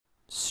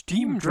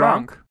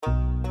Steamdrunk.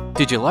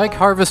 Did you like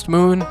Harvest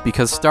Moon?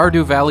 Because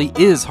Stardew Valley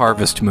is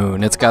Harvest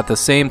Moon. It's got the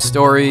same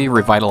story,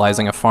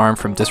 revitalizing a farm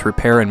from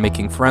disrepair and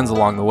making friends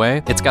along the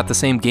way. It's got the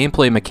same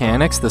gameplay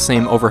mechanics, the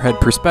same overhead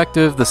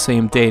perspective, the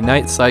same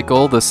day-night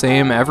cycle, the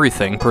same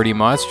everything pretty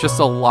much, just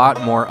a lot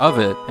more of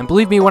it. And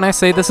believe me when I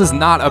say this is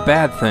not a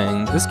bad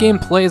thing. This game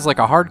plays like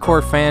a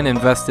hardcore fan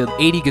invested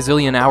 80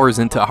 gazillion hours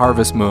into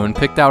Harvest Moon,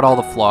 picked out all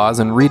the flaws,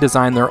 and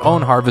redesigned their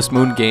own Harvest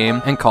Moon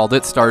game and called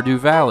it Stardew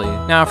Valley.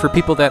 Now, for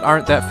people that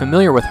aren't that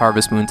familiar with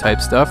Harvest Moon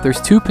type stuff, there's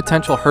two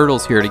potential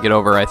hurdles here to get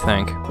over, I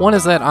think. One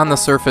is that on the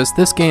surface,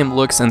 this game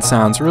looks and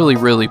sounds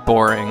really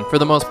boring. For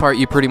the most part,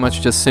 you pretty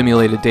much just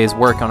simulate a day's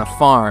work on a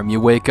farm.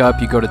 You wake up,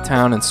 you go to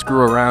town and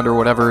screw around or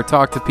whatever,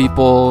 talk to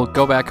people,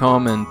 go back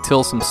home and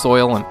till some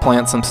soil and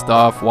plant some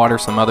stuff, water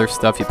some other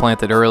stuff you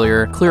planted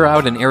earlier, clear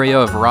out an area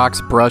of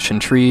rocks, brush,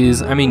 and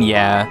trees. I mean,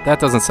 yeah,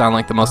 that doesn't sound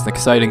like the most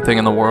exciting thing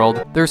in the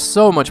world. There's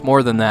so much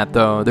more than that,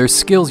 though. There's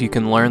skills you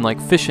can learn, like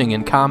fishing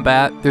and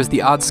combat. There's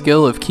the odd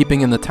skill of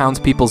keeping in the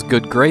townspeople's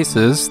good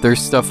graces.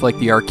 There's stuff like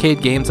the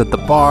arcade games at the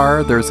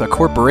bar. There's a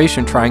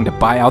corporation trying to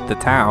buy out the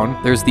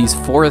town. There's these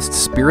forest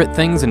spirit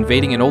things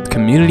invading an old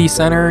community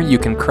center. You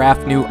can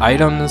craft new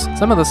items.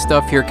 Some of the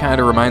stuff here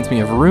kind of reminds me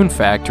of Rune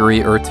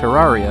Factory or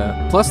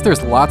Terraria. Plus,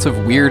 there's lots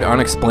of weird,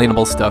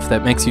 unexplainable stuff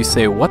that makes you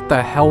say, what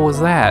the hell was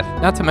that?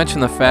 Not to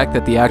mention the fact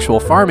that the actual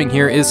farming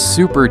here is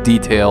super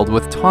detailed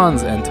with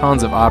tons and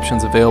tons of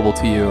options available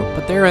to you.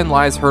 But therein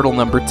lies hurdle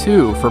number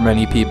 2 for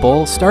many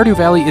people. Stardew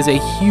Valley is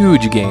a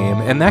huge game,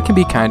 and that can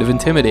be kind of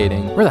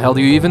intimidating. Where the hell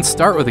do you even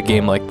start with a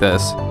game like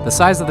this? The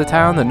size of the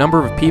town, the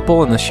number of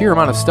people, and the sheer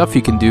amount of stuff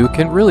you can do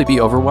can really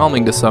be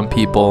overwhelming to some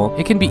people.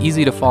 It can be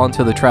easy to fall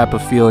into the trap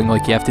of feeling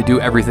like you have to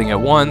do everything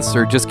at once,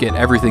 or just get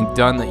everything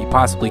done that you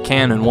possibly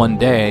can in one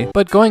day.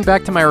 But going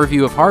back to my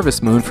review of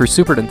Harvest Moon for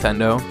Super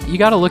Nintendo, you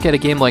gotta look at a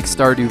game like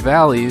Stardew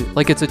Valley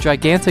like it's a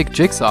gigantic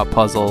jigsaw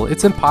puzzle.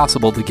 It's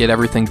impossible to get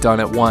everything done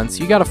at once.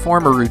 You gotta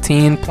form a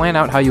routine, plan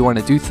out how you want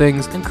to do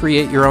things, and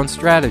create your own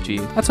strategy.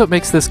 That's what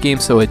makes this game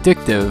so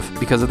addictive.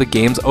 Because of the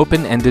game's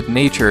open-ended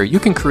nature, you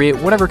can create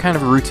whatever kind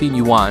of routine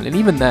you want, and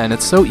even then,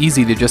 it's so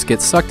easy to just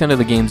get sucked into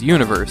the game's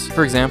universe.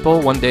 For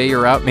example, one day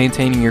you're out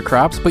maintaining your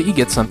crops, but you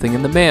get something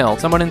in the mail.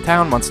 Someone in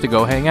town wants to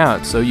go hang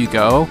out, so you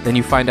go, then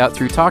you find out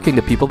through talking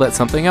to people that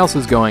something else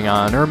is going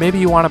on, or maybe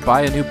you want to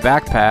buy a new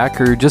backpack,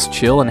 or just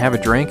chill and have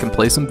a drink and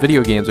play some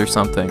video games or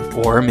something.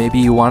 Or maybe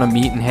you want to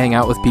meet and hang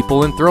out with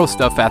people and throw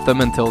stuff at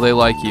them until they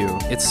like you.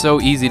 It's so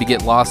easy to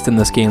get lost in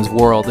this game's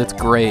world, it's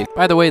great.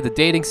 By the way, the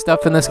dating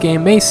stuff in this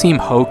game may seem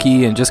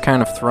hokey and just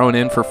kind of thrown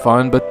in for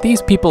fun, but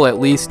these people at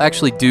least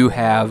actually do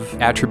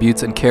have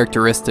attributes and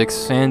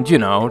characteristics and, you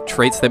know,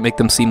 traits that make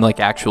them seem like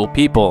actual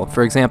people.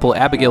 For example,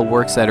 Abigail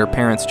works at her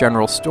parents'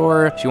 general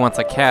store, she wants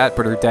a cat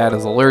but her dad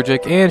is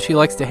allergic, and she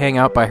likes to hang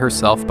out by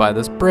herself by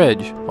this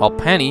bridge. While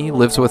Penny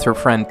lives with her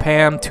friend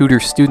Pam,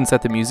 tutors students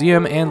at the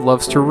museum, and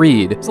loves to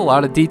read. There's a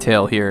lot of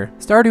detail here.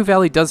 Stardew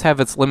Valley does have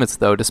its limits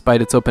though,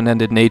 despite its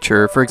open-ended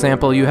nature. For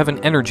example, you have an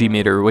energy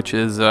meter, which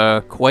is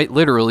quite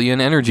literally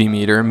an energy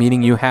meter,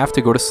 meaning you have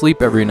to go to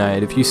sleep every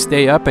night. If you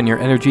stay up and your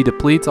energy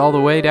depletes all the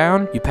way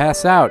down, you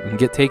pass out and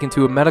get taken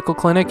to a medical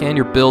clinic and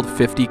you're billed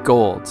 50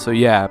 gold. So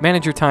yeah,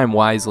 manage your time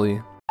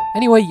wisely.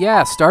 Anyway,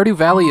 yeah, Stardew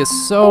Valley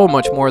is so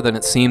much more than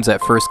it seems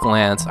at first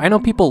glance. I know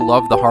people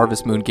love the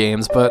Harvest Moon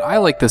games, but I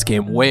like this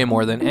game way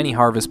more than any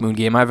Harvest Moon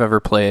game I've ever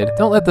played.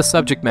 Don't let the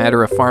subject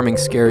matter of farming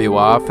scare you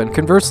off, and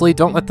conversely,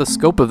 don't let the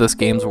scope of this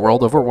game's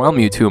world overwhelm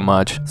you too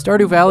much.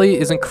 Stardew Valley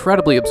is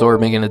incredibly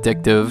absorbing and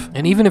addictive,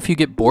 and even if you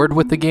get bored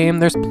with the game,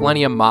 there's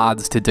plenty of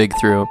mods to dig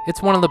through.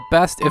 It's one of the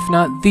best, if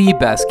not the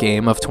best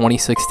game of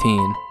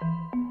 2016.